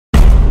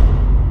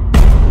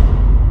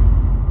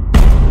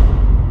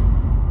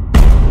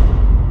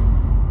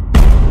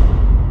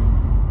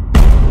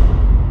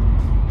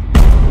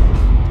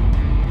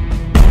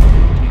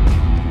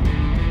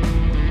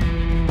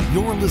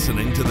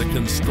listening to the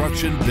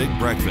Construction Big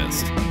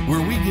Breakfast,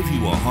 where we give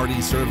you a hearty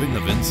serving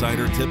of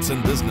insider tips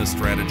and business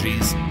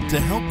strategies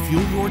to help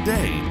fuel your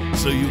day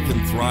so you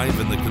can thrive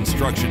in the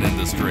construction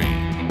industry.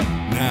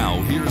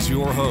 Now, here's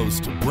your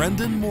host,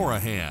 Brendan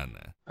Morahan.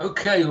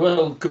 Okay,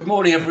 well, good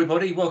morning,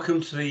 everybody.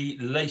 Welcome to the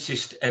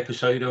latest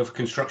episode of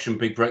Construction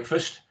Big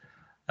Breakfast.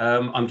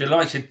 I'm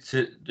delighted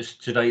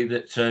today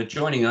that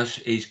joining us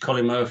is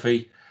Colin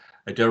Murphy,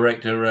 a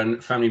director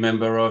and family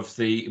member of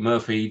the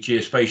Murphy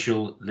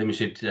Geospatial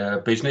Limited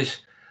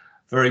business.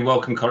 Very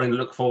welcome, Colin.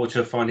 Look forward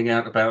to finding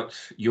out about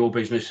your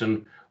business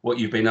and what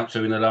you've been up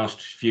to in the last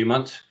few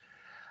months.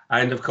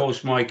 And of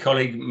course, my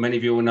colleague, many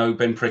of you will know,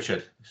 Ben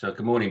Pritchard. So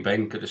good morning,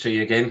 Ben. Good to see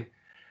you again.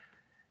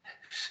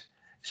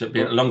 It's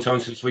been a long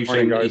time since we've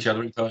seen each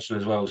other in person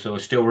as well. So we're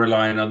still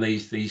relying on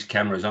these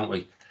cameras, aren't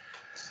we?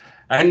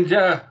 And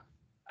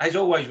as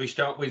always, we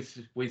start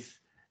with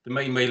the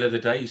main meal of the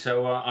day.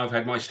 So I've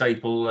had my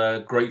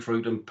staple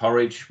grapefruit and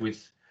porridge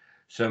with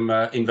some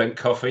Invent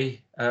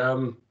coffee.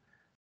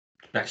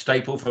 That's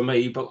staple for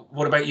me. But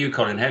what about you,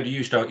 Colin? How do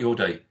you start your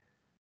day?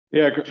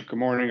 Yeah, good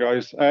morning,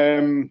 guys.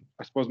 I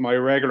suppose my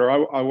regular,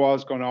 I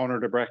was going to honour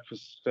the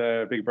breakfast,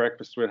 big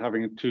breakfast with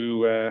having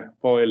two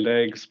boiled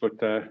eggs,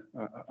 but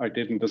I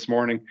didn't this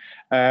morning.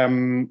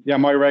 Yeah,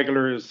 my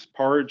regular is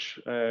porridge,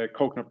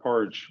 coconut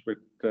porridge with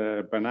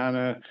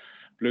banana,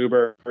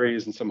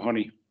 blueberries and some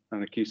honey,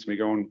 and it keeps me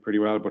going pretty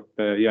well. But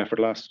yeah, for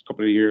the last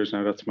couple of years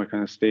now, that's my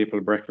kind of staple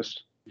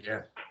breakfast.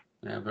 Yeah,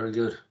 very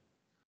good.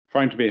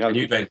 Trying to be healthy.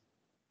 And you, Ben?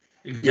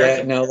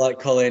 Yeah, no, like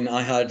Colin,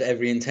 I had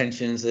every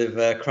intentions of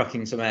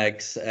cracking some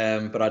eggs,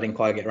 but I didn't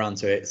quite get around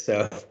to it.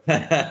 So,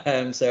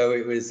 so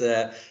it was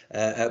a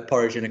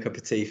porridge and a cup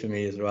of tea for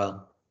me as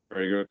well.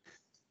 Very good.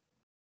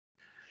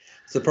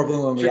 It's the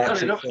problem when we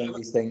actually film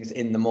these things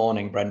in the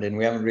morning, Brendan.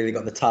 We haven't really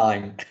got the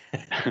time.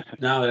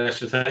 No, that's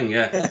the thing.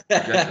 Yeah,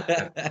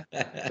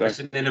 that's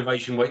an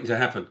innovation waiting to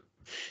happen.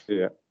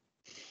 Yeah.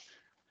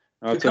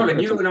 So, Colin,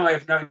 you and I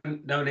have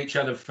known each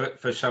other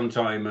for some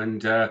time,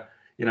 and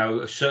you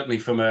know, certainly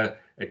from a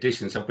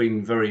distance, I've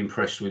been very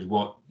impressed with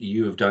what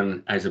you have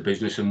done as a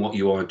business and what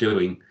you are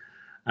doing.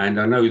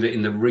 And I know that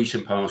in the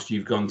recent past,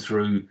 you've gone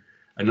through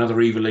another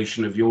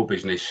evolution of your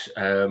business.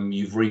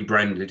 You've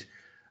rebranded.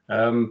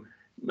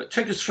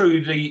 Take us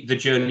through the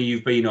journey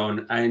you've been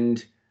on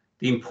and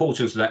the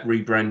importance of that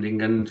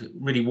rebranding and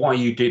really why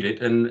you did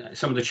it and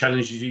some of the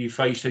challenges you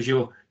faced as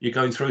you're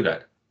going through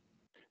that.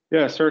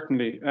 Yeah,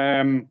 certainly.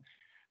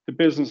 The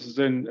business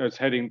is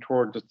heading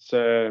towards its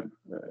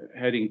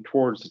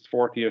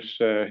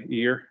 40th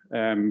year.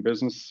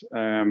 Business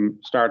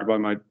started by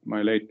my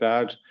late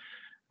dad,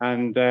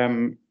 and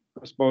I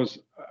suppose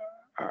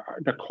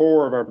the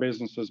core of our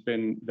business has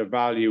been the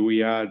value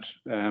we add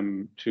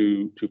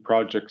to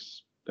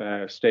projects,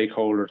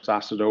 stakeholders,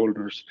 asset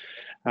owners,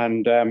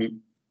 and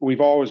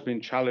we've always been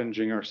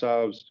challenging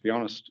ourselves, to be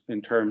honest,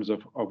 in terms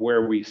of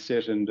where we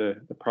sit in the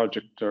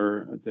project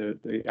or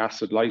the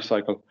asset life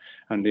cycle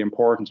and the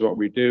importance of what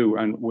we do.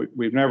 And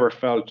we've never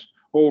felt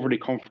overly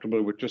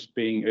comfortable with just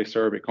being a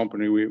survey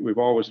company. We've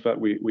always felt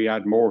we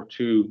add more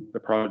to the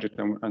project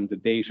and the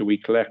data we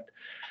collect.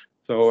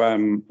 So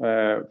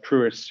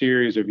through a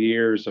series of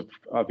years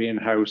of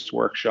in-house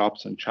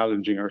workshops and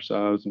challenging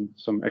ourselves and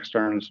some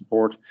external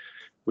support,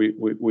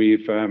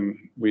 we've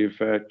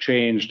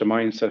changed the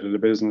mindset of the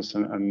business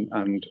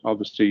and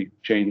obviously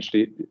changed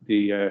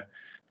the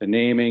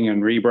naming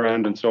and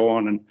rebrand and so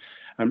on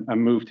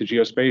and moved to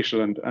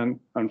geospatial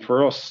and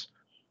for us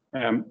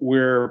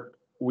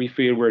we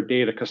feel we're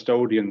data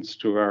custodians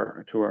to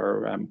our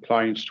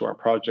clients, to our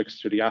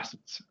projects, to the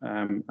assets,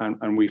 and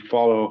we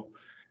follow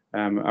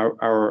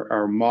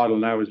our model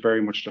now is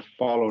very much to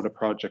follow the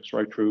projects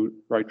right through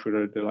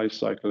the life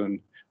cycle and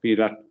be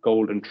that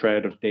golden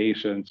thread of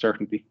data and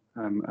certainty.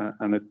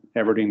 And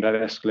everything that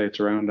escalates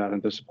around that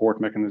and the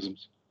support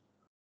mechanisms.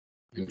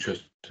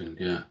 Interesting,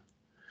 yeah.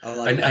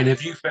 Like and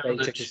have you found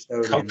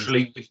that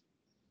culturally?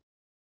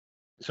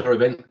 Sorry,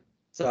 Ben.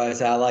 So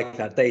I like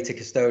that, data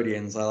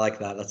custodians. I like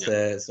that. That's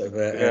a sort of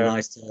a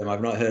nice term.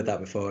 I've not heard that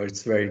before.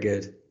 It's very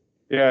good.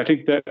 Yeah, I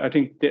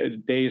think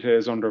data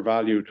is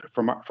undervalued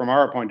from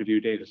our point of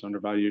view. Data is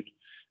undervalued.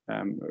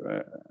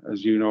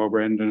 As you know,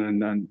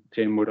 Brendan and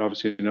Tim would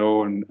obviously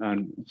know,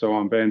 and so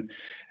on, Ben.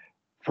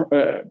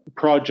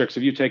 Projects,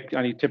 if you take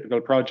any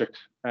typical project,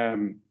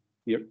 in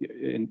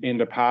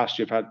the past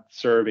you've had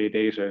survey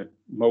data.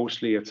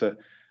 Mostly it's a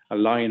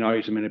line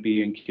item in a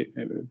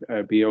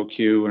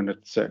BOQ, and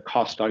it's a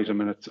cost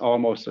item, and it's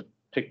almost a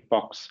tick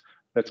box.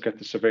 Let's get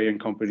the surveying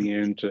company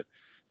in to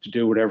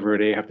do whatever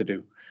they have to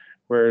do.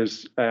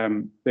 Whereas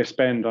they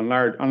spend on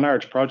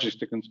large projects,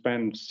 they can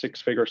spend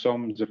six-figure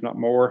sums, if not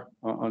more,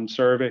 on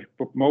survey.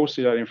 But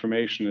mostly that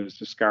information is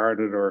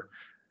discarded, or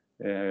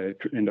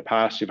in the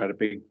past you've had a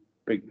big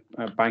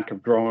bank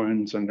of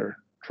drawings and they're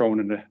thrown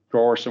in a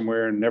drawer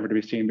somewhere and never to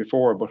be seen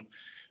before. But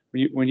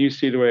when you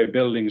see the way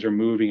buildings are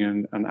moving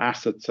and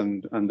assets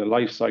and the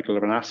life cycle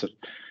of an asset,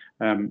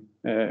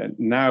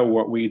 now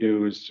what we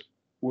do is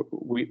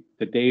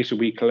the data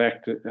we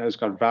collect has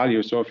got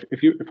value. So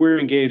if we're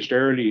engaged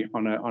early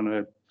on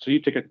a So you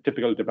take a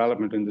typical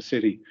development in the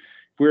city.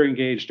 If we're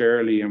engaged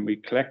early and we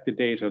collect the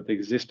data of the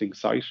existing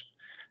site,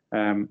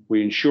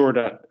 we ensure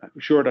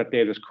that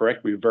data is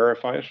correct, we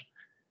verify it.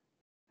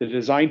 The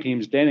design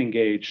teams then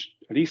engage.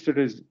 At least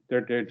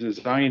they're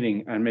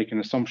designing and making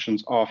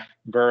assumptions off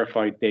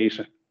verified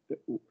data.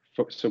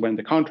 So when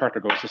the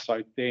contractor goes to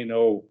site, they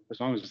know as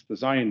long as it's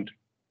designed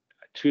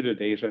to the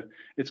data,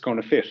 it's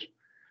going to fit.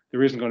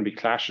 There isn't going to be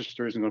clashes,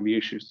 there isn't going to be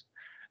issues.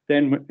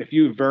 Then if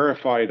you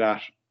verify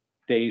that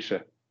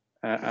data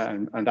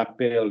and that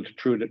build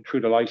through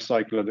the life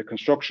cycle of the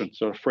construction,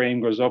 so a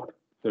frame goes up,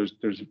 there's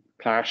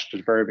clash,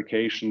 there's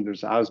verification,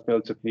 there's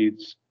as-built if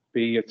needs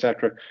be,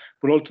 etc.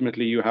 But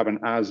ultimately you have an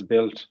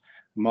as-built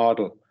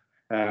model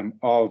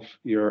of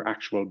your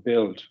actual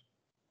build.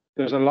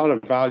 There's a lot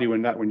of value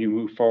in that when you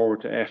move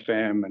forward to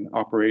FM and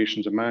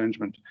operations and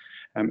management.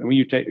 And when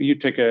you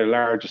take a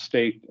large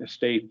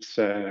estates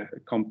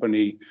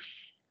company,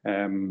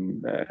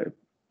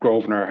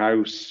 Grosvenor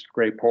House,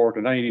 Great Port,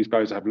 and any of these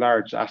guys have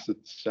large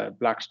assets,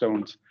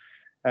 Blackstones.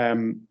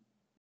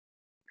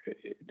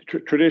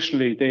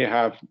 Traditionally, they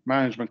have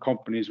management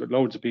companies with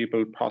loads of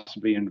people,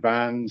 possibly in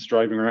vans,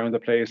 driving around the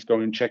place,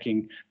 going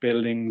checking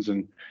buildings,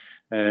 and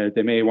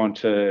they may want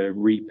to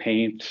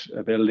repaint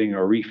a building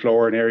or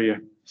refloor an area,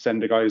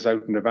 send the guys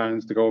out in the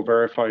vans to go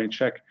verify and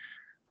check.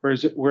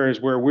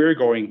 Whereas where we're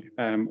going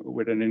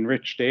with an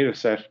enriched data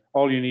set,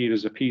 all you need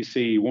is a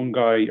PC, one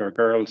guy or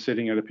girl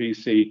sitting at a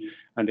PC,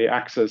 and they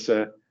access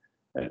a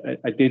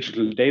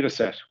digital data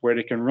set where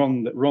they can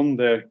run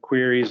the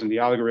queries and the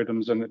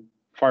algorithms, and it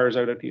fires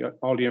out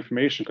all the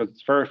information because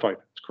it's verified,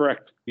 it's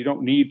correct. You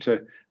don't need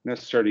to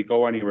necessarily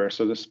go anywhere.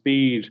 So the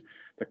speed,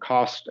 the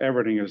cost,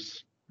 everything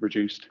is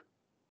reduced.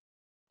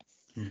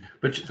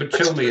 But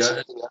tell me,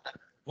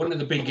 one of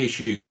the big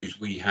issues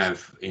we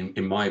have,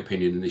 in my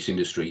opinion, in this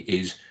industry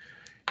is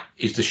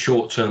the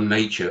short-term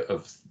nature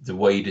of the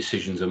way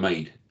decisions are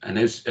made. And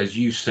as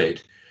you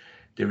said,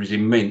 there is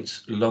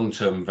immense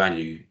long-term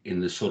value in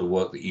the sort of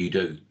work that you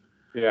do.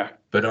 Yeah.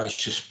 But I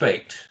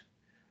suspect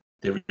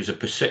there is a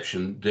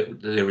perception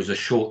that there is a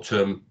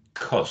short-term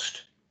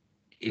cost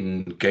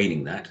in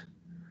gaining that.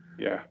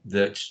 Yeah.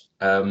 That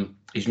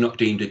is not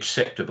deemed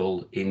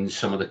acceptable in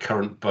some of the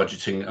current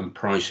budgeting and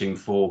pricing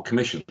for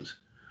commissions.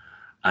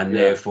 And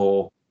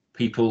therefore,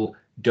 people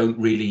don't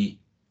really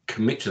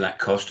commit to that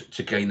cost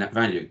to gain that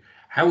value.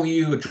 How are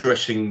you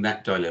addressing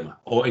that dilemma?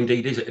 Or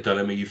indeed, is it a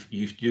dilemma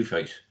you do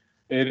face?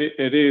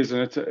 It is,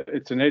 and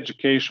it's an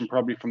education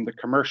probably from the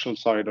commercial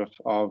side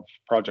of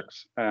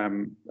projects.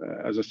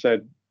 As I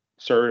said,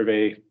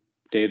 survey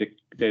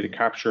data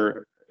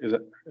capture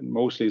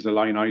mostly is a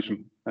line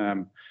item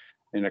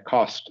in a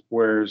cost,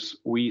 whereas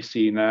we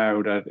see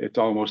now that it's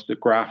almost the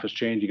graph is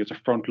changing. It's a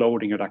front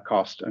loading of that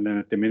cost, and then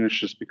it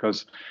diminishes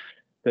because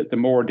the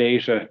more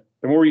data,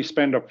 the more you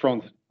spend up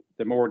front,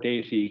 the more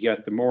data you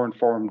get, the more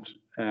informed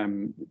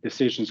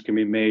decisions can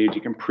be made.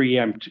 You can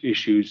preempt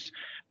issues,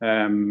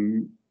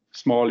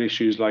 small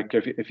issues like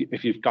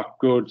if you've got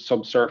good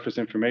subsurface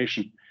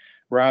information,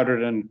 rather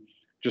than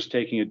just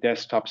taking a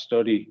desktop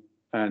study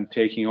and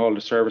taking all the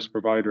service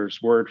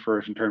providers' word for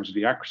it in terms of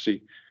the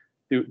accuracy.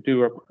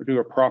 Do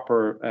a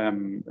proper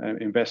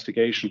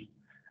investigation.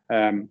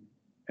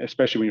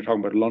 Especially when you're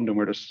talking about London,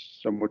 where there's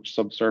so much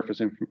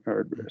subsurface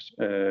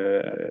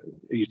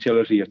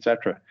utility,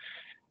 etc.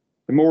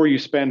 The more you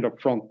spend up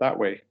front that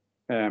way,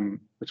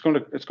 it's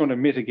going to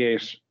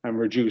mitigate and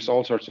reduce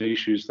all sorts of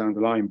issues down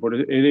the line. But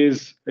it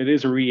is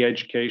a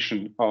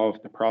re-education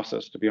of the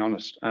process, to be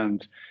honest,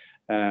 and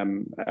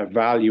a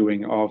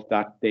valuing of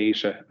that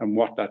data and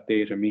what that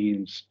data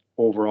means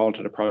overall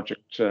to the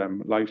project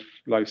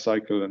life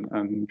cycle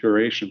and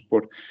duration.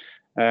 But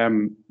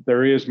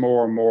there is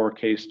more and more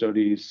case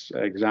studies,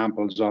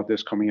 examples of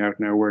this coming out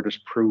now, where there's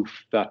proof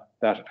that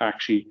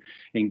actually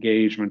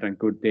engagement and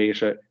good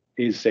data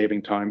is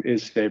saving time,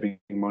 is saving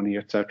money,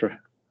 etc.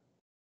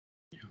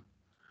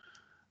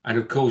 And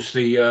of course,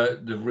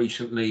 the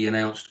recently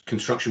announced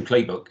construction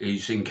playbook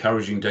is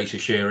encouraging data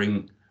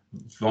sharing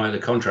via the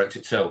contract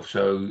itself.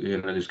 So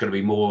there's going to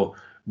be more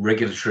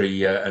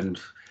regulatory and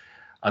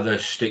other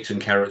sticks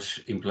and carrots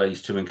in place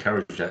to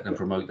encourage that and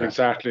promote that.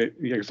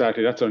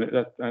 Exactly.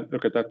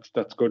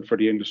 That's good for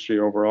the industry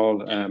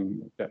overall.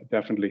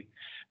 Definitely,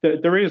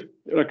 there is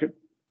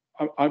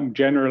I'm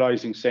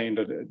generalizing, saying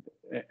that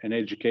an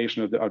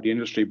education of the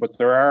industry, but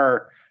there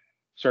are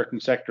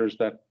certain sectors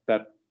that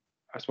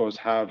I suppose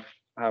have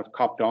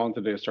copped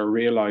onto this or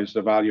realized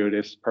the value of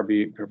this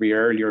probably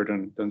earlier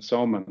than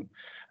some,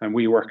 and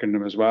we work in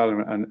them as well.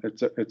 And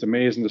it's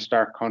amazing the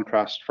stark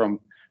contrast from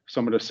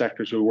some of the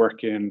sectors we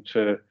work in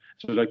to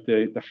like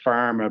the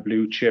pharma,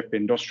 blue chip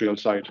industrial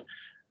side.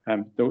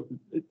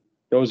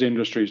 Those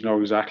industries know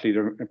exactly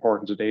the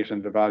importance of data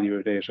and the value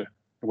of data,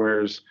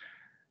 whereas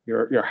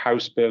your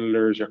house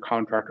builders, your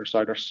contractor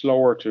side are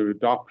slower to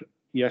adopt.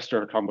 Yes,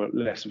 they're talking about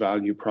less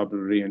value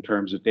probably in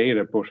terms of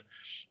data, but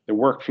the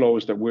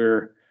workflows that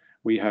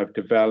we have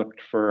developed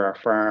for our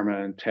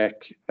pharma and tech,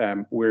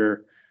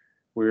 we're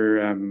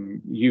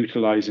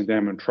utilizing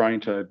them and trying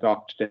to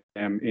adopt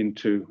them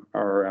into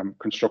our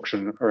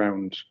construction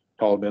around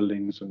tall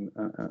buildings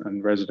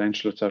and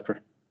residential, etc.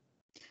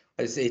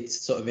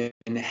 It's sort of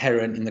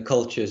inherent in the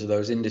cultures of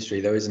those industry,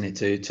 though,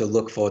 isn't it? To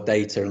look for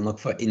data and look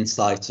for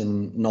insights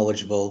and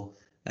knowledgeable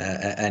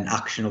and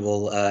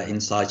actionable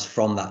insights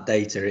from that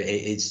data.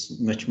 It's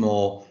much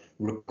more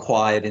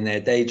required in their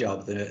day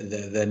job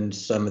than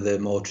some of the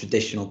more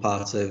traditional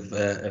parts of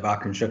our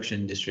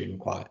construction industry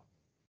require.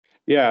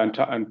 Yeah,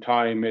 and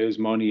time is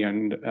money,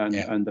 and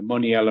the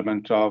money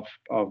element of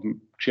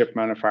chip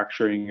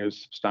manufacturing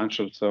is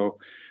substantial. So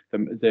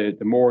the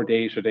more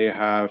data they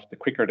have, the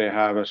quicker they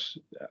have it.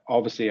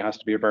 Obviously, it has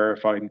to be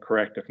verified and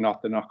correct. If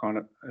not, the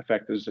knock-on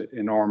effect is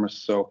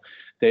enormous. So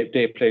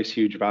they place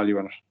huge value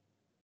on it.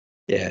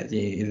 Yeah,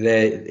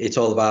 it's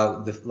all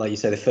about like you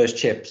say, the first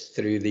chips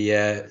through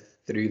the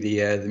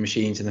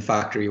machines in the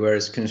factory.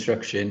 Whereas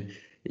construction,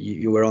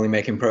 you were only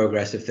making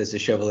progress if there's a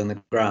shovel in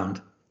the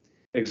ground.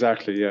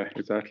 Exactly. Yeah.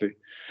 Exactly.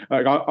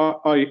 Like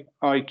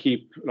I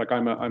keep, like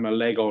I'm a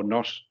Lego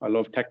nut. I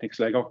love Technics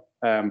Lego.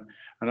 And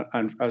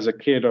as a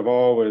kid, I've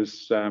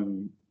always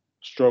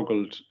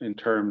struggled in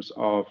terms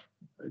of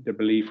the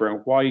belief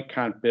around why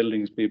can't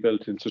buildings be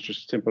built in such a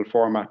simple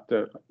format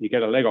that you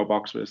get a Lego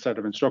box with a set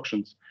of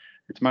instructions.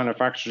 It's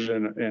manufactured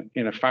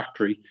in a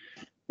factory.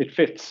 It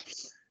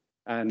fits.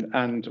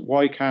 And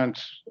why can't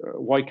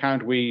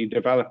we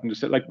develop and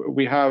just like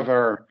we have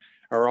our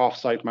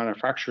offsite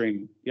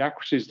manufacturing, the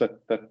accuracies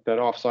that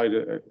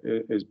offsite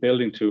is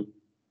building to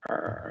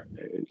are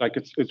like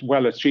it's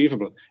well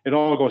achievable. It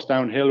all goes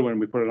downhill when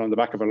we put it on the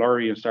back of a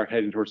lorry and start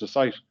heading towards the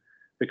site,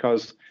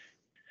 because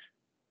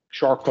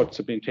shortcuts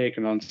have been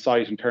taken on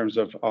site in terms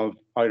of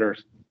either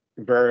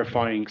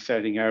verifying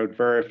setting out,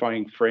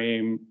 verifying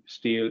frame,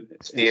 steel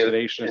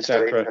installation,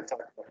 etc.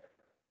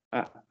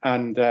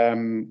 And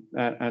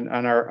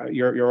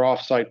your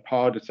offsite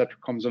pod, etc.,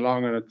 comes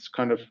along and it's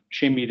kind of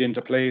shimmied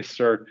into place,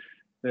 or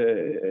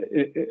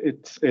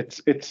there's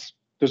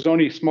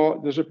very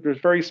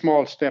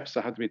small steps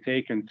that have to be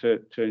taken to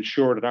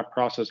ensure that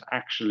process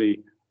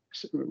actually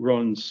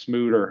runs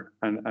smoother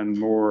and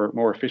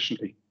more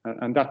efficiently,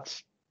 and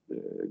that's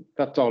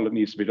all that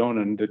needs to be done.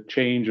 And the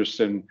changes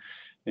in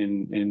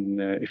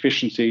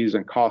efficiencies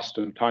and cost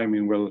and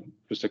timing will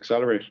just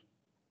accelerate.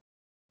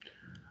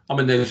 I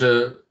mean, there's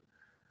a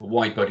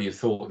wide body of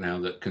thought now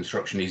that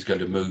construction is going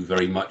to move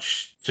very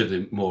much to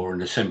the more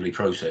an assembly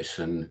process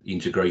and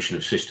integration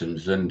of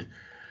systems. And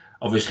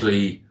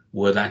obviously,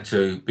 were that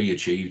to be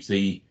achieved,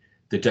 the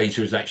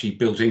data is actually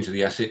built into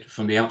the asset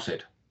from the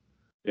outset.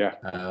 Yeah.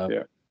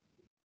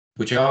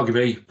 Which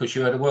arguably puts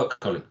you out of work,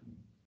 Colin.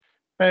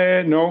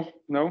 No.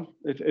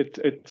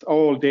 It's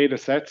all data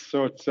sets,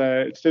 so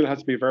it still has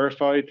to be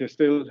verified. It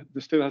still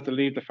has to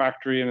leave the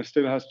factory, and it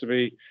still has to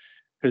be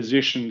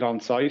positioned on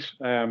site.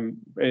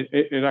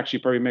 It actually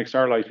probably makes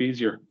our life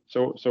easier.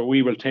 So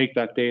we will take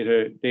that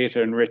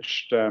data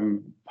enriched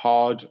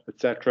pod,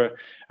 etc.,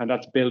 and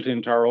that's built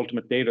into our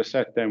ultimate data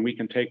set. Then we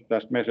can take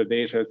that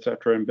metadata,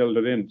 etc., and build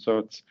it in.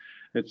 So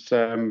it's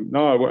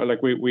no,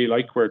 like we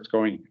like where it's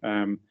going.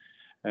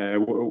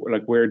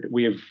 Like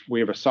we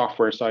have a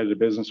software side of the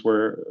business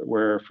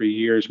where for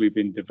years we've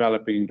been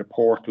developing the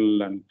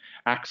portal and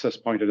access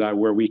point of that,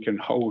 where we can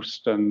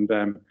host and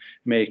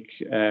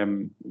make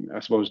I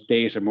suppose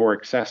data more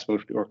accessible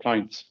to our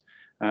clients,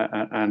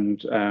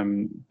 and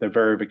the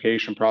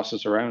verification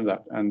process around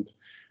that. And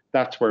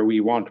that's where we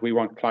want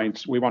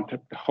clients, we want to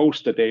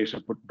host the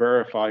data but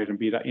verify it and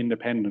be that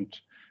independent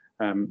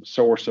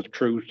source of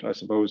truth, I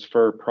suppose,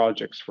 for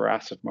projects, for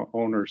asset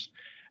owners.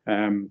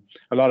 A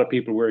lot of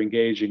people we're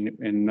engaging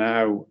in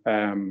now,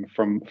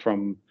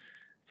 from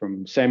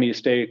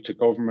semi-state to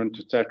government,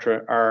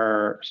 etc.,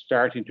 are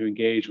starting to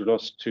engage with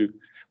us to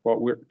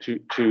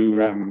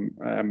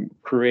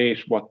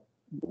create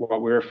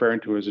what we're referring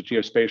to as a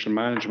geospatial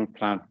management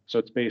plan. So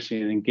it's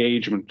basically an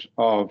engagement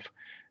of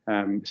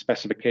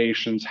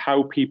specifications,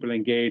 how people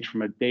engage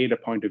from a data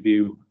point of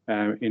view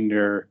in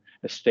their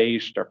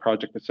estate, their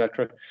project,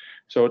 etc.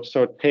 So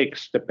it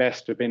takes the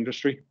best of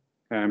industry.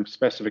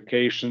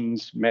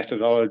 Specifications,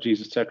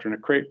 methodologies, etc., and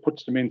it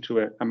puts them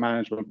into a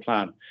management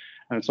plan.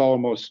 And it's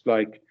almost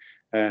like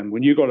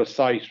when you go to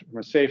site from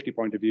a safety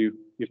point of view,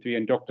 you have to be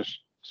inducted.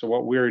 So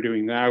what we're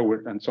doing now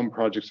and some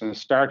projects, and it's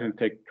starting to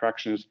take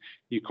traction, is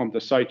you come to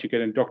site, you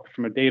get inducted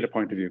from a data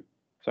point of view.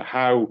 So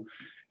how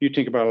you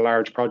think about a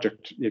large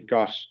project, you've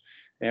got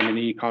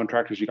M&E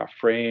contractors, you've got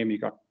frame,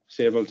 you've got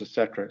civils,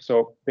 etc.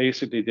 So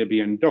basically there'll be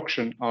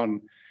induction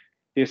on,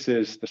 this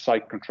is the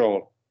site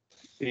control.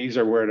 These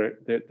are where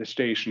the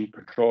station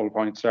control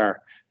points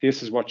are.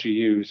 This is what you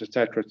use,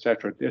 etc.,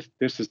 etc.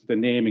 This is the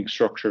naming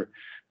structure.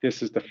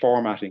 This is the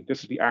formatting.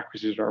 This is the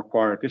accuracies that are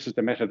required. This is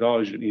the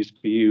methodology that needs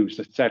to be used,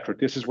 etc.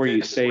 This is where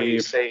you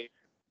save.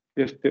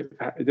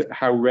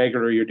 How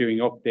regular you're doing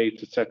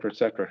updates, etc.,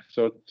 etc.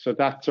 So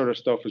that sort of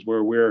stuff is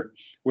where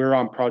we're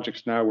on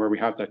projects now where we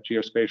have that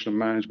geospatial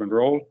management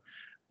role,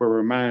 where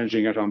we're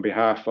managing it on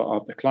behalf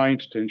of the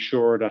client to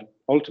ensure that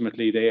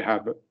ultimately they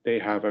have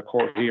a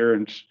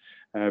coherent,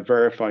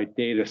 verified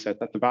data set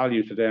that's a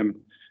value to them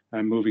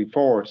moving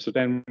forward. So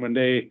then when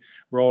they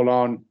roll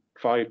on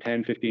 5,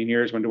 10, 15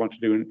 years when they want to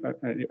do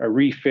a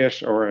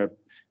refit or a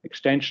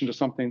extension to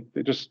something.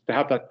 They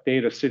have that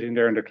data sitting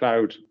there in the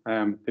cloud.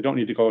 They don't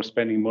need to go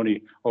spending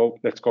money. Oh,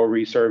 let's go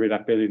resurvey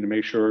that building to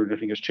make sure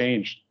nothing has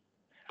changed.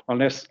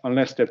 Unless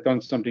they've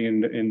done something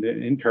in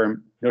the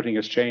interim, nothing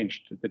has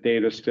changed. The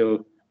data is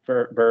still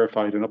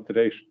verified and up to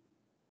date.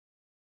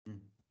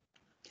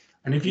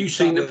 And have you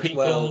seen that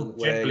people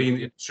generally in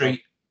the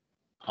industry?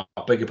 I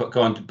beg your pardon.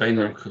 Go on,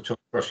 Ben.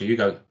 Rossi, you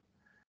go.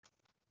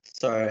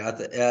 Sorry,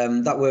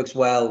 that works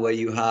well where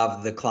you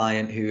have the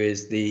client who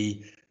is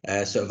the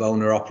sort of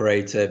owner,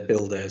 operator,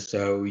 builder.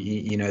 So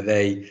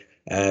they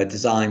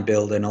design,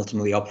 build, and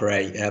ultimately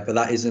operate. But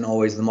that isn't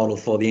always the model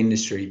for the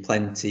industry.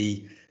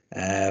 Plenty,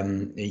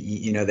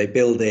 they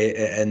build it,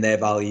 and their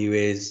value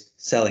is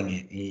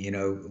selling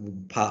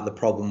it. Part of the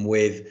problem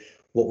with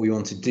what we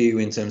want to do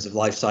in terms of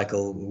life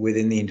cycle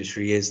within the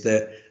industry is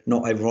that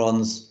not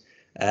everyone's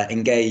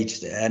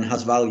engaged and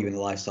has value in the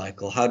life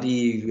cycle. How do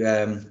you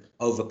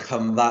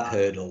overcome that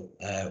hurdle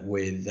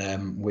with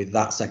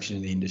that section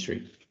of the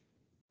industry?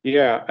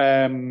 Yeah,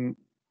 a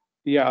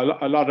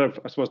lot of,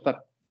 I suppose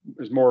that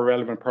is more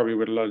relevant probably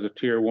with a lot of the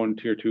tier 1,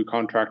 tier 2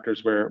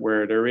 contractors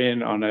where they're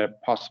in on a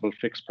possible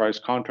fixed price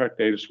contract.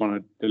 They just want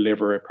to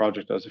deliver a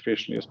project as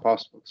efficiently as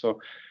possible. So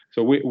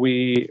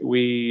we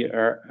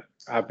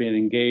have been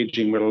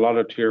engaging with a lot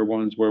of tier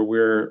 1s where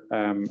we're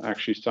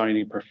actually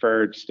signing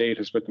preferred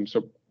status with them.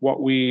 So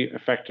what we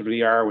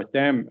effectively are with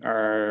them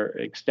are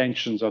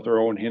extensions of their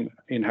own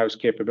in-house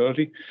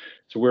capability.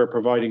 So we're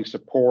providing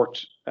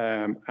support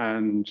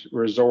and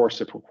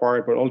resource if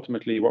required, but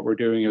ultimately what we're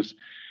doing is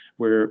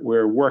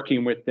we're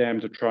working with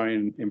them to try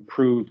and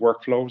improve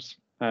workflows,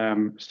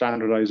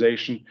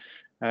 standardization,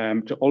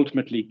 to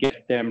ultimately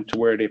get them to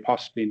where they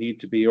possibly need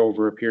to be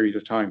over a period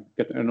of time,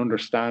 get an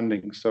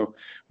understanding. So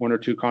 1 or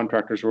 2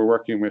 contractors we're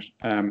working with,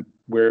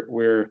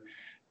 we're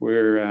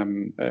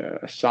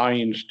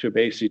assigned to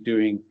basically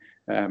doing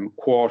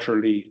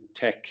quarterly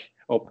tech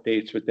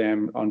updates with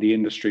them on the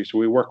industry. So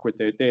we work with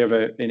they have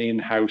an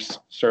in-house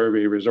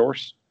survey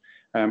resource.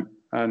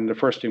 And the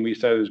first thing we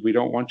said is, we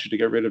don't want you to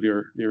get rid of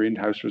your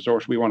in-house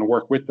resource. We want to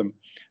work with them,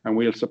 and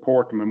we'll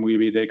support them, and we'll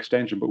be the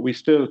extension. But we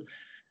still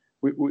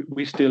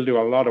do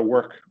a lot of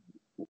work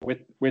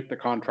with the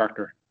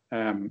contractor,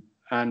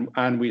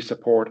 and we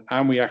support,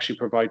 and we actually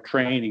provide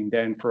training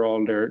then for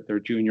all their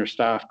junior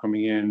staff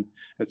coming in,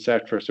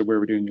 etc. So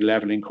we're doing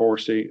leveling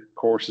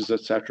courses,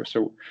 etc.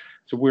 So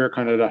we're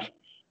kind of that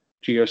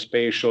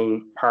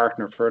geospatial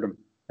partner for them.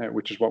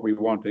 Which is what we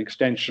want, the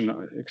extension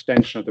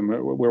of them.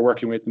 We're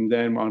working with them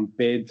then on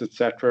bids,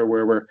 etc.,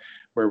 where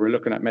we're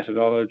looking at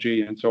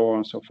methodology and so on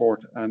and so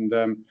forth. And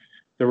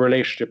the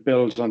relationship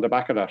builds on the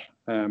back of that.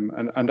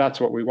 And that's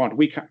what we want.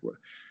 We can't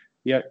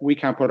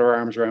put our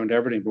arms around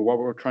everything, but what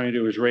we're trying to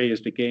do is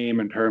raise the game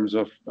in terms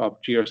of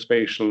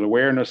geospatial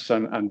awareness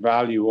and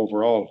value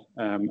overall.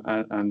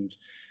 And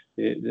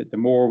the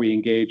more we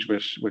engage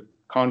with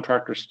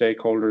contractor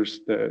stakeholders,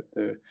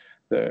 the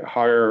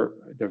higher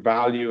the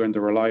value and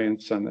the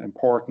reliance and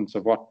importance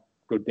of what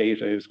good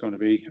data is going to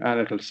be, and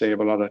it'll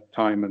save a lot of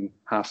time and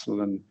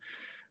hassle and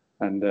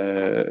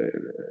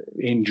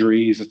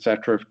injuries,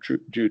 etc.,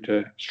 due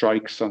to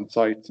strikes on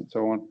sites and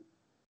so on.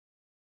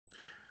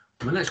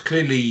 Well, that's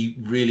clearly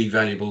really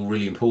valuable,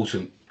 really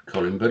important,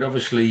 Colin. But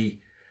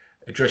obviously,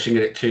 addressing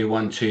it at tier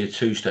 1, tier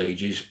 2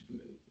 stage is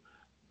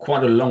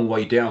quite a long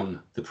way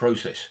down the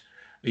process.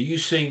 Are you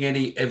seeing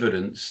any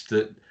evidence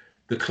that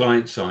the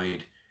client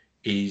side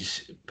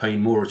is paying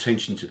more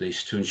attention to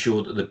this to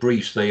ensure that the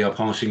briefs they are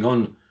passing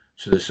on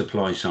to the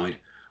supply side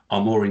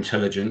are more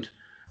intelligent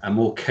and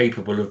more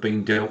capable of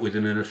being dealt with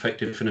in an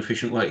effective and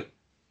efficient way?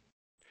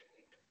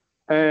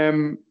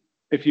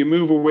 If you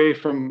move away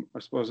from, I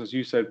suppose, as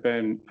you said,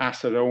 Ben,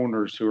 asset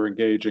owners who are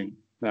engaging,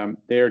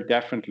 they're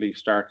definitely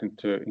starting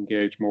to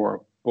engage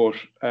more. But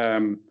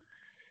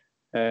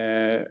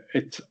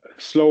it's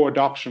slow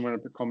adoption when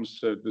it comes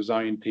to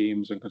design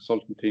teams and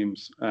consultant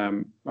teams.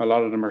 A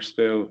lot of them are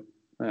still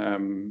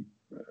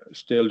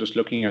just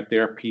looking at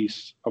their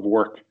piece of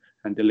work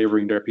and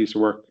delivering their piece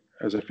of work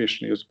as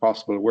efficiently as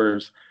possible.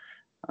 Whereas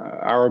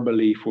our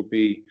belief would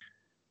be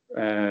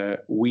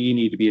we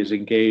need to be as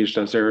engaged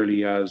as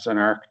early as an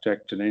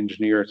architect, an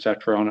engineer,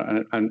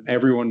 etc. And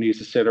everyone needs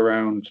to sit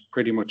around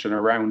pretty much in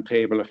a round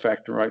table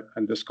effect, right,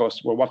 and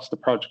discuss, well, what's the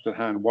project at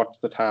hand? What's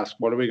the task?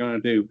 What are we going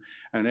to do?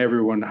 And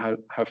everyone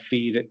have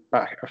feed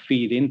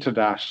into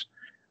that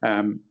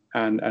and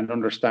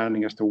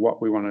understanding as to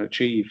what we want to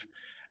achieve.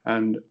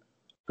 And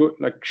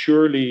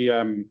surely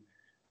an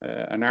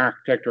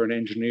architect or an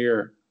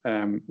engineer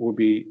would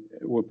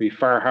be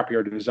far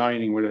happier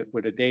designing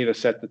with a data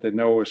set that they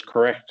know is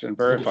correct and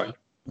verified.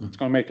 It's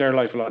going to make their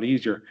life a lot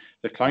easier.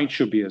 The client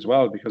should be as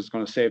well, because it's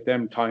going to save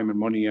them time and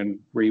money and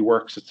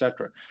reworks,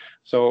 etc.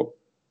 So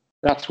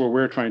that's what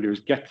we're trying to do, is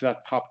get to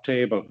that top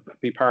table,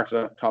 be part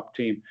of that top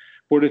team.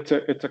 But it's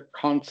a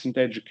constant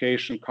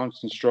education,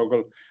 constant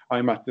struggle.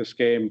 I'm at this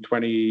game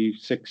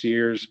 26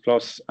 years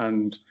plus,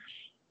 and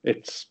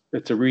it's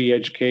a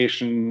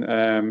re-education.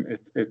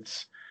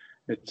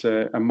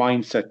 a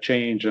mindset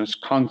change, and it's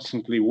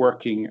constantly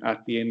working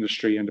at the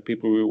industry and the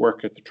people we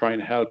work at to try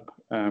and help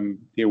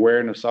the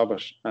awareness of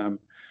it.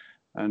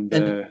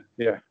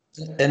 Yeah.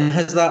 And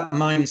has that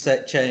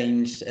mindset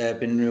change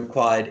been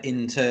required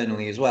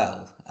internally as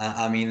well?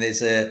 I mean,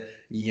 there's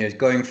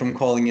going from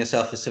calling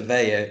yourself a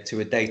surveyor to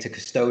a data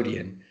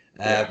custodian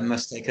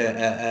must take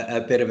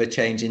a bit of a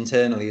change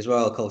internally as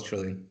well,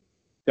 culturally.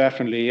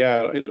 Definitely,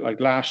 yeah. Like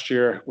last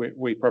year,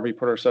 we probably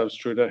put ourselves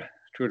through the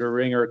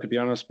ringer, to be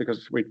honest,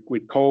 because we'd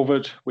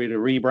COVID, we had a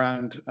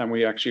rebrand, and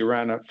we actually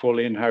ran a full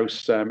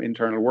in-house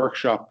internal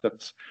workshop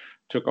that's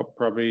took up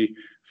probably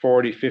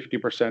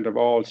 40-50% of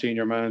all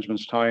senior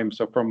management's time.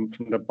 So from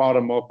the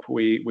bottom up,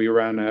 we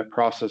ran a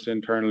process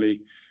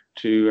internally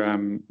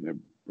to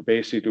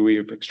basically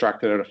we've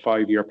extracted out a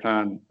 5-year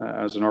plan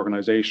as an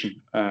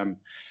organization.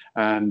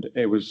 And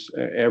it was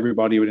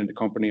everybody within the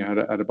company had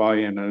a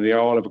buy-in, and they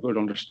all have a good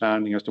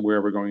understanding as to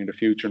where we're going in the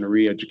future and the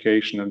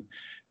re-education. And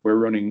we're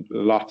running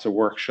lots of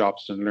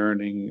workshops and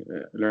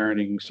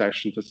learning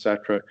sessions,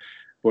 etc.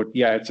 But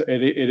yeah,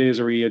 it is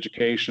a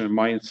re-education and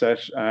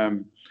mindset.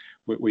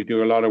 We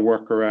do a lot of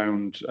work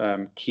around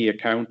key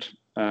account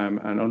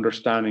and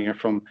understanding it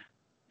from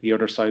the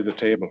other side of the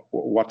table.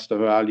 What's the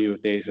value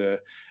of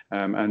data?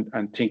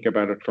 And think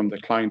about it from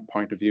the client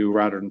point of view,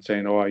 rather than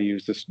saying, "Oh, I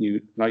use this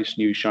nice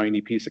new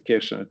shiny piece of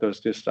kit and it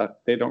does this, that."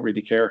 They don't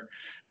really care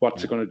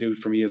what's it going to do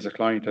for me as a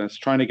client, and it's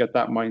trying to get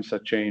that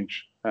mindset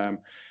change.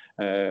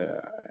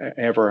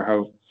 Ever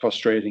how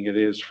frustrating it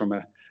is from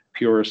a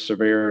purist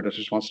surveyor that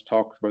just wants to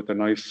talk about the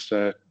nice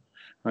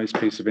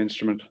piece of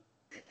instrument.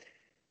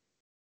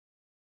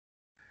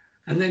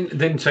 And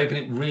then taking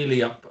it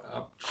really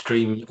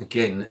upstream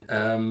again.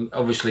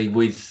 Obviously,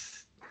 with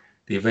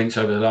the events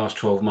over the last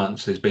 12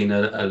 months, there's been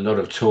a lot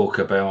of talk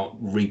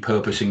about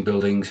repurposing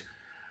buildings,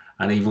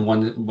 and even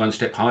one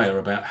step higher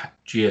about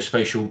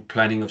geospatial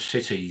planning of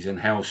cities and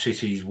how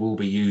cities will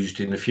be used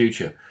in the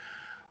future.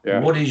 Yeah.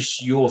 What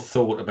is your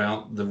thought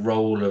about the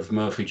role of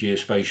Murphy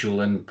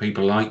Geospatial and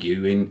people like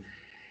you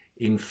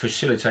in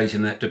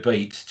facilitating that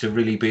debate to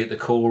really be at the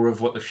core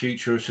of what the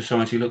future of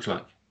society looks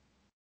like?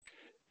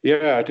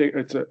 Yeah, I think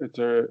it's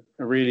a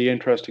really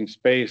interesting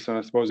space, and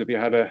I suppose if you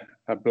had a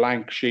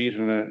blank sheet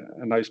and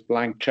a nice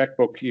blank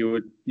checkbook,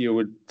 you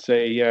would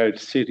say, yeah,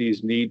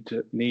 cities need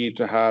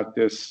to have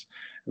this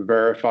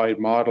verified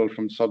model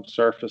from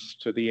subsurface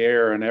to the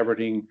air and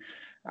everything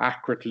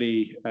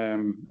accurately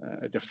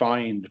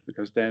defined,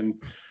 because then,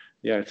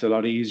 yeah, it's a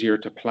lot easier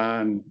to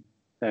plan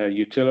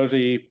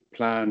utility,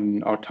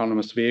 plan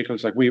autonomous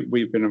vehicles. Like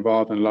we've been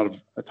involved in a lot of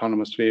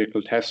autonomous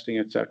vehicle testing,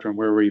 etc., and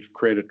where we've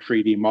created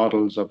 3D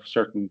models of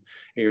certain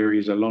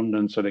areas of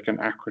London so they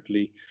can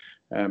accurately,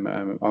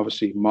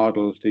 obviously,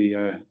 model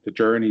the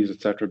journeys,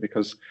 etc.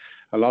 Because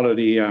a lot of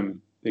the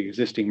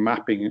existing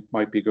mapping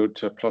might be good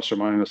to plus or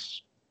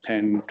minus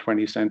 10,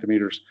 20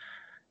 centimeters.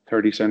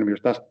 30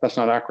 centimeters. That's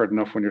not accurate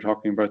enough when you're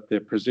talking about the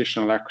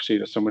positional accuracy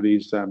that some of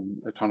these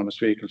autonomous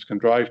vehicles can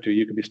drive to.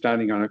 You could be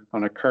standing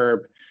on a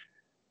curb,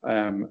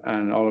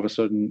 and all of a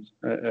sudden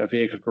a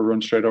vehicle could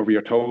run straight over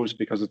your toes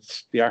because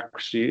the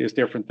accuracy is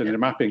different than the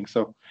mapping.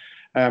 So,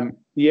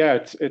 yeah,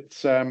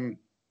 it's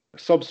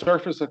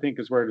subsurface, I think,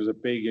 is where there's a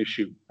big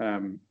issue.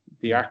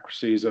 The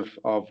accuracies of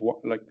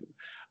what, like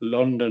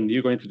London.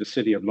 You go into the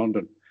city of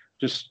London.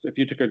 Just if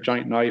you took a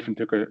giant knife and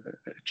took a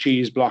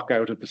cheese block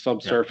out of the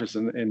subsurface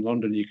in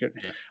London, you could.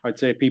 Yeah. I'd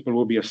say people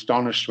will be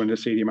astonished when they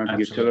see the amount of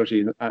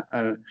utility.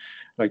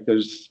 Like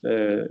there's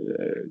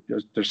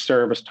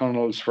service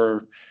tunnels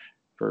for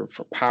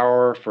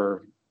power,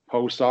 for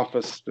post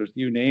office. There's,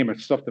 you name it,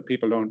 stuff that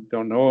people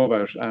don't know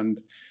about,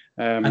 and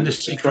the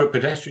secret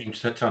pedestrian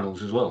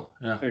tunnels as well.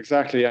 Yeah,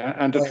 exactly.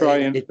 And to try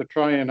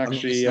and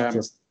actually. Yeah.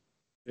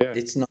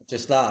 It's not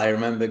just that. I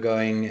remember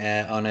going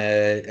on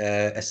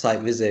a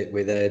site visit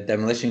with a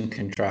demolition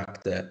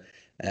contractor,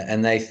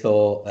 and they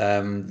thought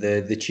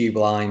the tube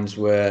lines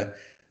were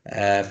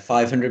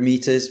 500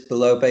 meters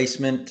below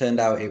basement. Turned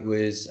out I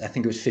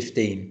think it was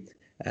 15,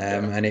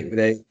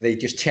 and they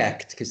just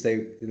checked because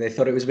they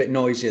thought it was a bit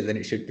noisier than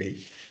it should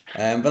be,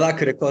 but that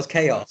could have caused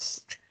chaos.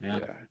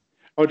 Yeah.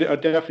 Oh,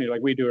 definitely.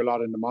 Like we do a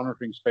lot in the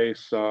monitoring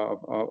space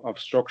of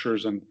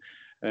structures, and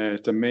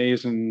it's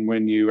amazing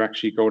when you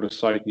actually go to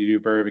site and you do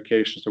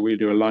verification. So we'll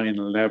do a line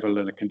and level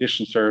and a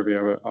condition survey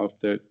of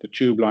the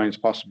tube lines,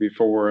 possibly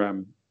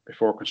before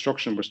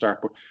construction would start.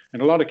 But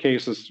in a lot of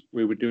cases,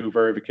 we would do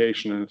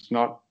verification, and it's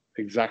not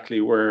exactly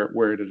where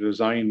the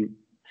design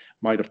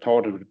might have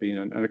thought it would be,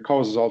 and it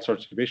causes all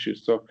sorts of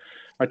issues. So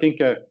I think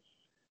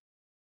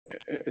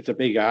it's a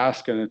big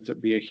ask, and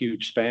it'd be a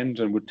huge spend,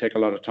 and would take a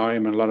lot of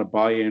time and a lot of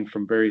buy-in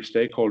from various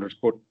stakeholders.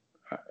 But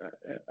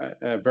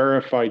a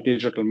verified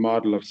digital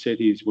model of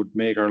cities would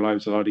make our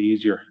lives a lot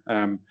easier.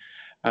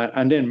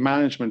 And then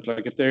management,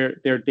 like if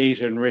they're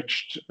data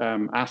enriched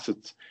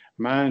assets,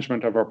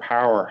 management of our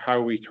power, how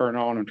we turn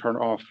on and turn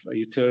off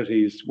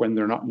utilities when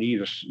they're not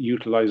needed,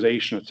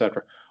 utilization,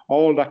 etc.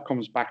 All that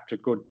comes back to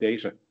good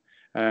data.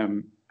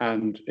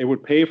 And it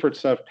would pay for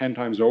itself 10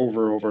 times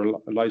over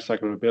a life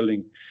cycle of a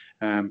building.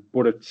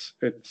 But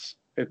it's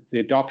the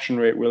adoption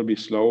rate will be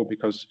slow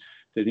because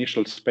the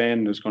initial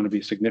spend is going to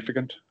be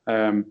significant.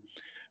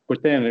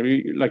 But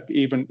then, like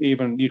even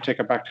you take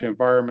it back to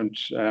environment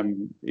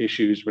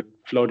issues with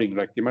flooding,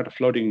 like the amount of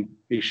flooding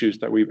issues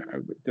that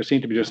there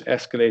seem to be just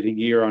escalating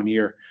year on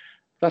year.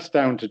 That's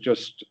down to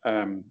just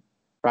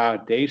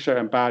bad data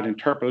and bad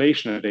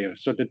interpolation of data.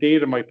 So the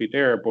data might be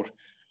there, but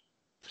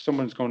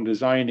someone's going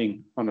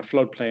designing on a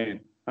floodplain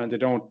and they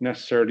don't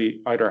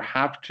necessarily either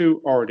have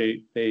to, or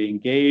they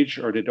engage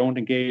or they don't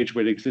engage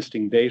with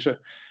existing data.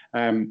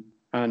 And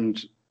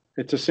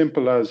it's as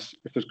simple as,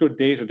 if there's good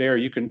data there,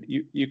 you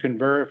can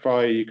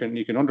verify, you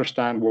can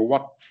understand, well,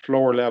 what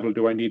floor level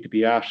do I need to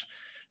be at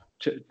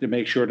to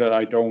make sure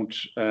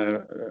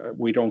that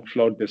we don't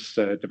flood this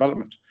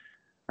development.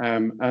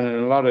 And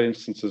in a lot of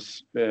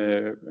instances,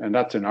 and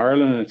that's in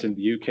Ireland, it's in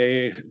the UK,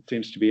 it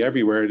seems to be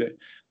everywhere,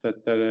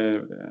 that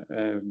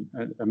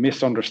a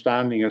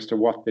misunderstanding as to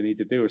what they need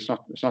to do. It's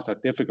not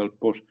that difficult,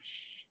 but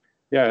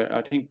yeah,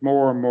 I think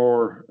more and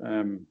more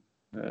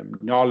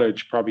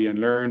knowledge probably and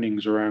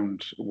learnings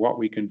around what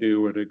we can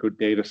do with a good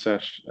data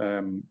set,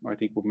 I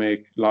think will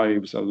make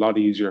lives a lot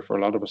easier for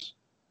a lot of us.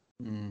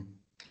 Mm.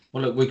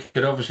 Well, look, we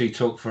could obviously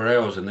talk for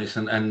hours on this,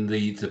 and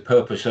the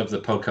purpose of the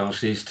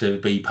podcast is to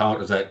be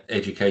part of that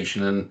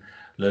education and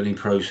learning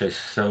process.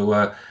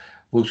 So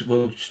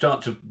we'll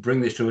start to bring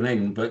this to an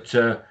end. But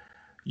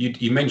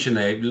you mentioned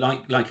there,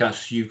 like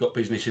us, you've got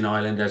business in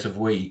Ireland, as have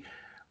we.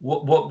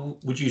 What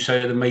would you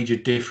say are the major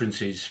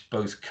differences,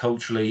 both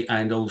culturally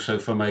and also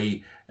from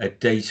a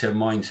data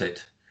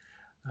mindset?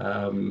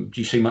 Do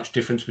you see much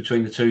difference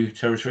between the two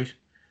territories?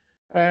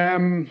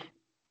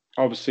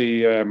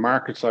 Obviously,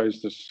 market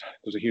size,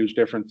 there's a huge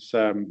difference.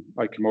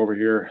 I came over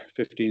here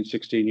 15,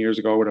 16 years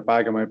ago with a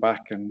bag on my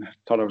back and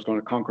thought I was going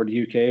to conquer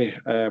the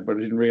UK, but I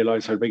didn't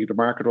realize how big the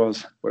market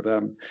was. But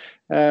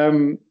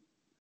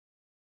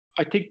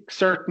I think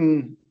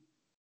certain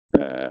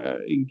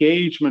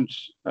engagement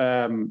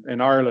in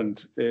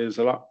Ireland is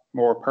a lot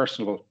more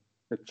personal.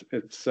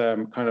 It's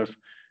kind of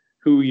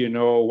who you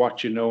know,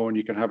 what you know, and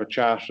you can have a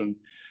chat.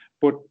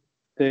 But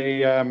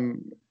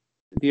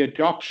the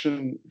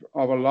adoption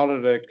of a lot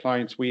of the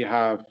clients we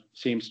have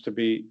seems to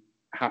be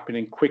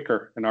happening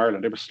quicker in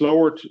Ireland. It was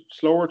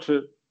slower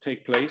to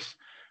take place,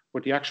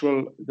 but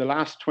the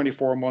last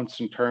 24 months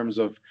in terms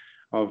of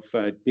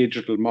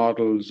digital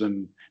models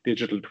and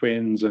digital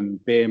twins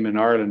and BIM in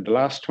Ireland, the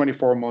last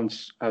 24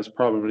 months has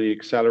probably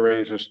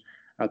accelerated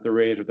at the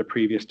rate of the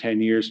previous 10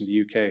 years in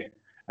the UK.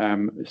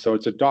 So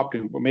it's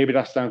adopting, but maybe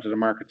that's down to the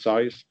market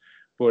size,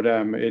 but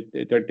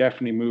they're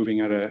definitely moving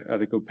at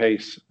a good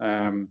pace.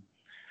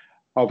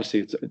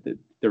 Obviously,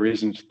 there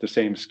isn't the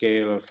same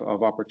scale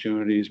of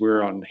opportunities.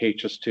 We're on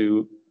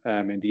HS2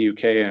 in the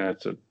UK, and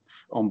it's an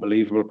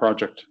unbelievable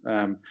project,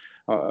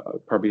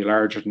 probably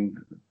larger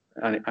than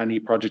any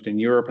project in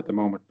Europe at the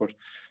moment. But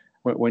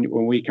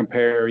when we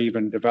compare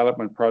even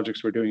development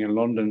projects we're doing in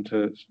London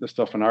to the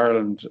stuff in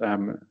Ireland,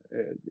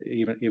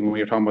 even when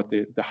you're talking about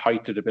the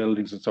height of the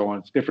buildings and so on,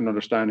 it's different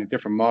understanding,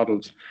 different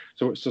models.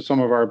 So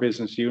some of our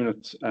business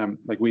units,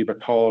 like we have a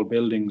tall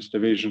buildings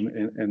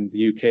division in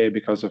the UK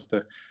because of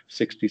the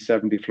 60,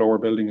 70 floor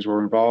buildings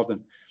we're involved in.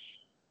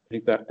 I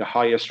think that the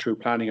highest through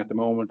planning at the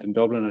moment in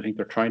Dublin, I think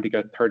they're trying to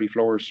get 30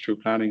 floors through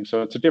planning.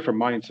 So it's a different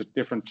mindset,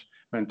 different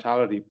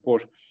mentality,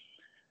 but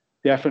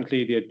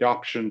definitely the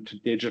adoption to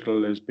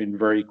digital has been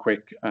very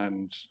quick,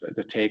 and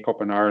the take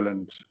up in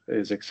Ireland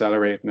is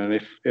accelerating. And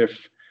if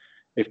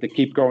they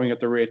keep going at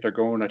the rate they're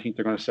going, I think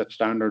they're going to set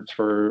standards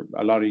for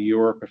a lot of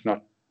Europe, if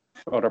not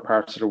other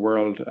parts of the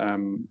world,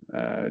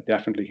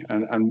 definitely.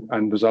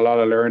 And there's a lot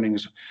of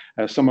learnings.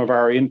 Some of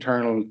our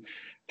internal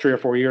 3 or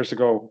 4 years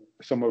ago,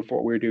 some of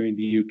what we're doing in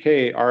the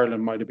UK,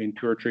 Ireland might have been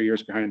 2 or 3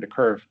 years behind the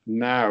curve.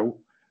 Now,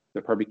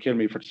 they'll probably kill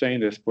me for saying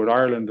this, but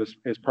Ireland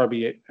is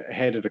probably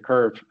ahead of the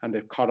curve, and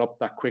they've caught up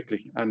that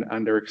quickly,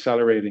 and they're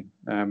accelerating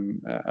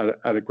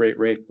at a great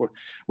rate. But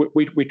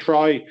we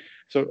try,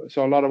 so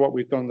a lot of what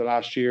we've done the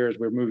last year is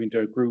we're moving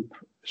to a group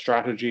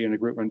strategy and a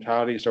group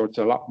mentality. So it's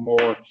a lot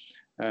more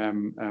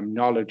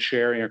knowledge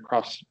sharing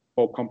across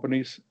both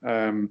companies.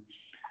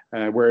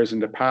 Whereas in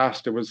the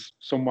past it was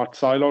somewhat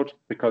siloed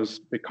because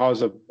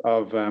of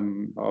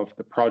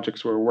the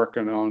projects we're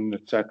working on,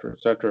 et cetera,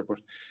 et cetera.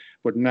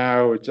 But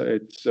now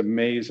it's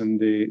amazing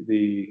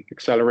the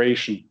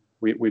acceleration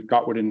we've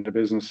got within the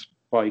business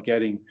by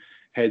getting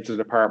heads of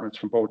departments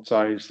from both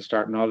sides to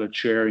start knowledge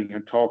sharing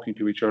and talking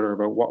to each other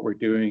about what we're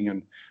doing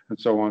and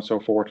so on and so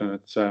forth. And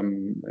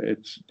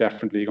it's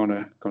definitely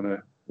gonna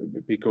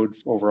be good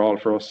overall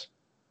for us.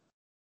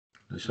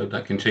 Let's hope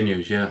that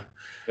continues. Yeah.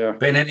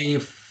 Ben, any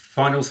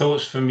final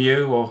thoughts from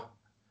you or?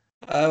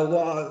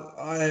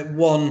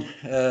 One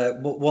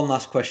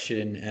last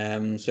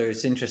question. So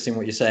it's interesting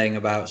what you're saying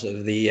about sort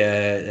of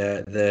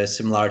the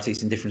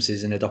similarities and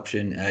differences in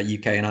adoption,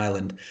 UK and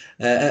Ireland.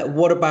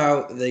 What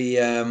about the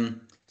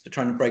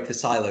trying to break the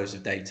silos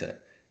of data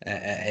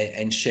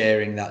and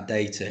sharing that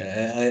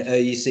data? Are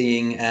you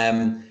seeing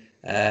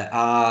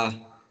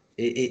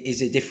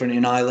Is it different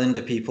in Ireland?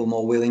 Are people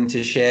more willing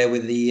to share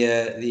with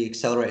the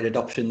accelerated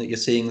adoption that you're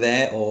seeing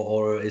there,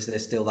 or is there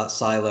still that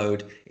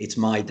siloed, it's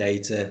my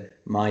data,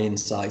 my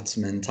insights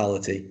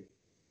mentality?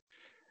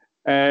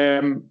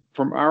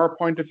 From our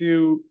point of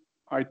view,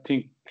 I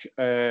think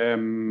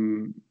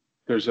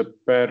there's a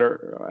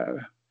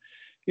better,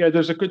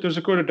 there's a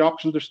good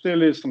adoption. There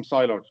still is some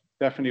silos,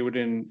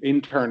 definitely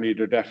internally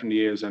there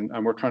definitely is, and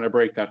we're trying to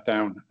break that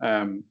down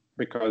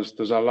because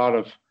there's a lot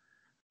of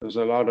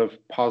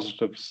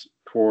positives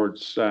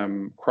towards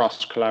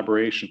cross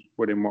collaboration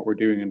within what we're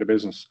doing in the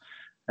business.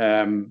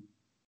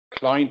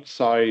 Client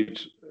side,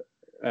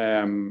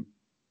 some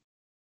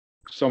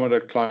of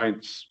the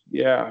clients,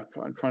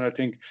 I'm trying to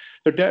think.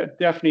 They're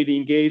definitely the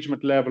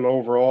engagement level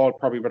overall,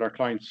 probably with our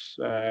clients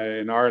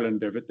in Ireland,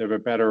 they have a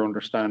better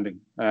understanding.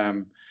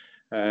 But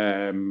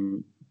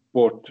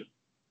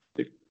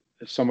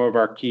some of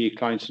our key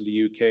clients in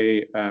the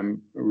UK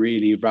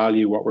really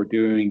value what we're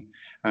doing,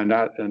 and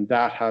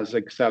that has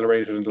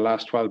accelerated in the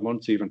last 12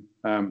 months even.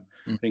 I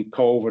think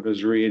COVID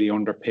has really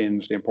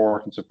underpinned the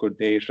importance of good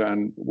data,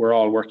 and we're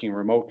all working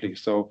remotely.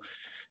 So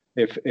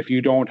if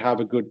you don't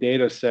have a good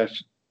data set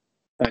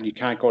and you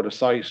can't go to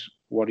site,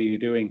 what are you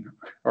doing?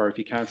 Or if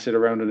you can't sit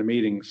around in a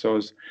meeting.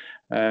 So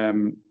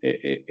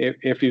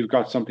if you've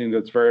got something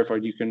that's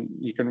verified, you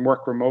can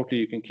work remotely,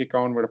 you can kick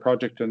on with a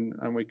project, and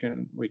we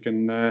can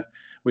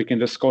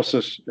discuss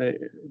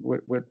it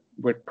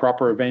with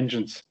proper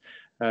vengeance.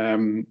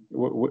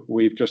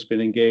 We've just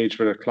been engaged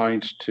with a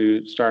client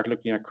to start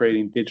looking at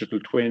creating digital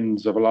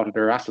twins of a lot of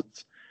their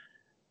assets.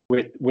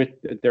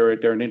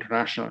 They're an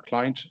international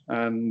client,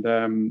 and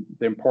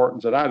the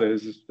importance of that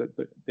is that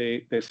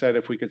they said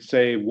if we could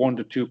save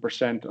 1% to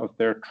 2% of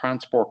their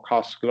transport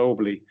costs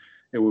globally,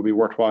 it would be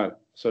worthwhile.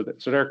 So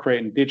they're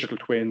creating digital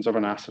twins of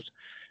an asset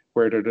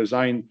where their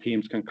design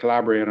teams can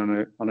collaborate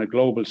on a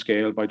global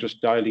scale by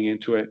just dialing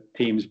into a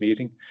Teams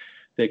meeting.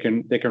 They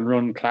can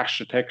run clash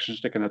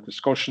detections, they can have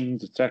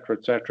discussions, etc.,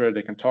 etc.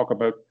 They can talk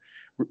about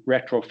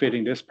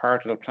retrofitting this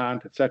part of the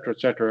plant, etc.,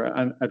 etc.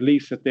 And at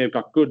least if they've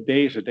got good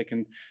data, they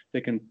can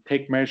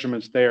take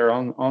measurements there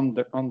on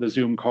the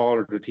Zoom call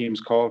or the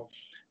Teams call.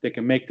 They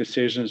can make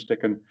decisions. They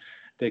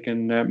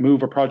can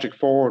move a project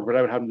forward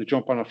without having to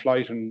jump on a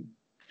flight and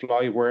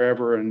fly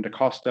wherever, and the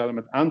cost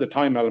element and the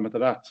time element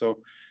of that.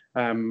 So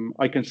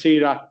I can see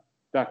that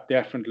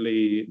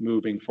definitely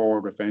moving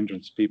forward with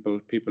vengeance. People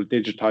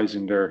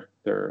digitizing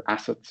their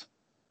assets.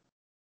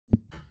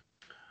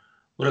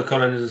 Well, look,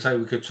 Colin, as I say,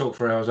 we could talk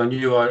for hours. I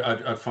knew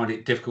I'd find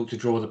it difficult to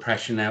draw the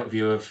passion out of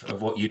you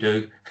of what you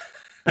do,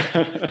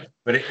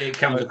 but it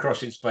comes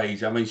across in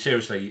spades. I mean,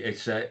 seriously,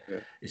 it's a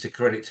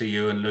credit to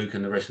you and Luke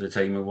and the rest of the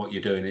team and what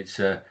you're doing. It's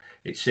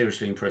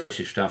seriously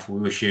impressive stuff. We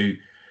wish you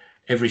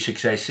every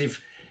success.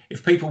 If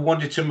people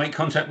wanted to make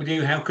contact with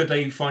you, how could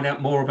they find out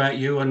more about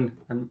you and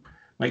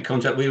make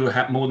contact with you?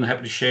 We're more than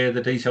happy to share the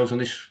details on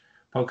this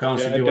podcast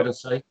if you want to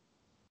say.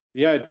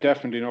 Yeah,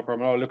 definitely, no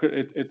problem at all. Look,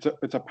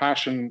 it's a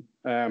passion.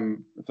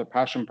 It's a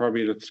passion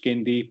probably that's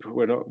skin deep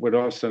with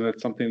us, and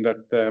it's something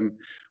that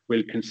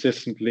we'll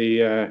consistently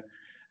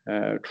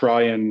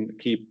try and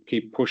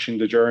keep pushing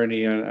the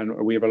journey. And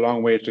we have a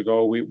long way to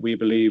go. We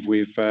believe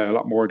we've a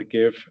lot more to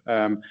give,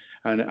 and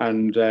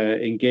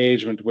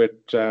engagement with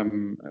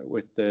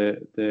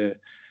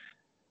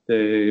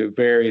the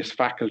various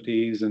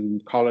faculties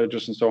and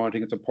colleges and so on. I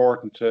think it's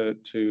important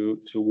to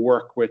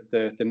work with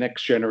the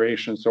next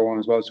generation and so on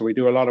as well. So we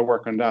do a lot of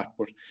work on that.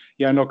 But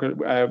yeah, look,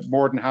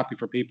 more than happy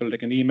for people. They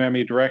can email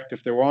me direct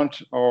if they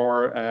want,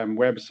 or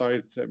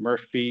website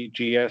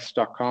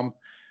murphygs.com.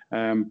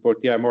 But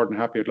yeah, more than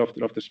happy. I'd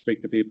love to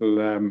speak to people.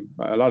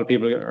 A lot of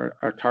people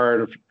are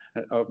tired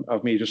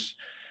of me just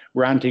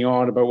ranting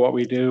on about what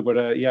we do, but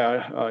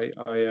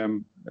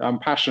I'm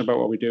passionate about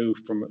what we do.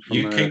 From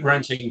you keep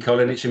ranting,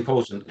 Colin. It's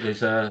important.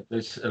 There's a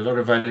lot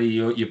of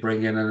value you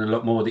bring in, and a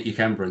lot more that you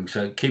can bring.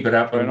 So keep it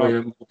up, and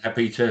we're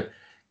happy to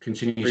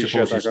continue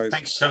supporting us.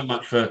 Thanks so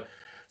much for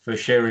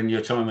sharing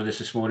your time with us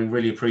this morning.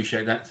 Really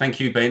appreciate that. Thank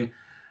you, Ben,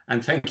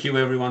 and thank you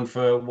everyone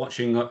for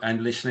watching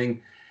and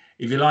listening.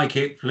 If you like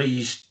it,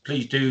 please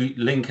do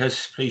link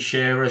us. Please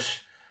share us.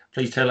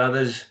 Please tell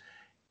others.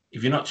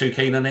 If you're not too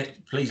keen on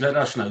it, please let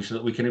us know so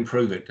that we can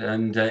improve it.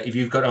 And if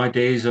you've got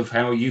ideas of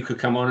how you could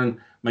come on and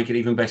make it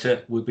even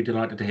better, we'd be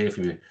delighted to hear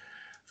from you.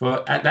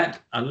 At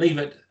that, I'll leave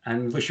it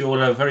and wish you all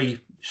a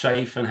very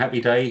safe and happy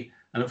day,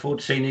 and look forward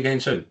to seeing you again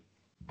soon.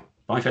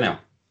 Bye for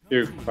now.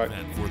 Bye.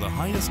 For the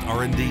highest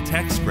R&D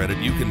tax credit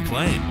you can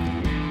claim.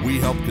 We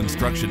help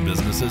construction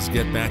businesses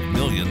get back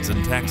millions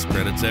in tax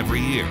credits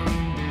every year.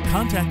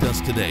 Contact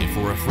us today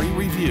for a free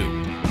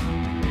review.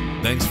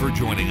 Thanks for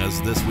joining us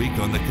this week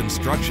on the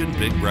Construction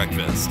Big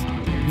Breakfast.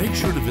 Make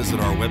sure to visit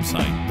our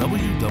website,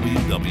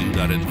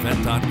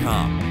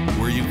 www.invent.com,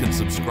 where you can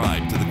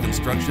subscribe to the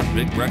Construction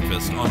Big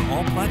Breakfast on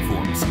all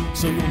platforms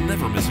so you'll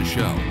never miss a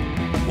show.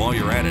 While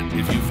you're at it,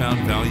 if you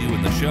found value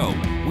in the show,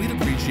 we'd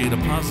appreciate a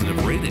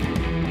positive rating.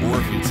 Or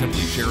if you'd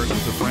simply share it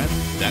with a friend,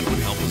 that would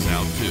help us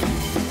out too.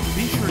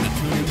 Be sure to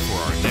tune in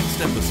for our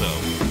next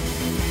episode.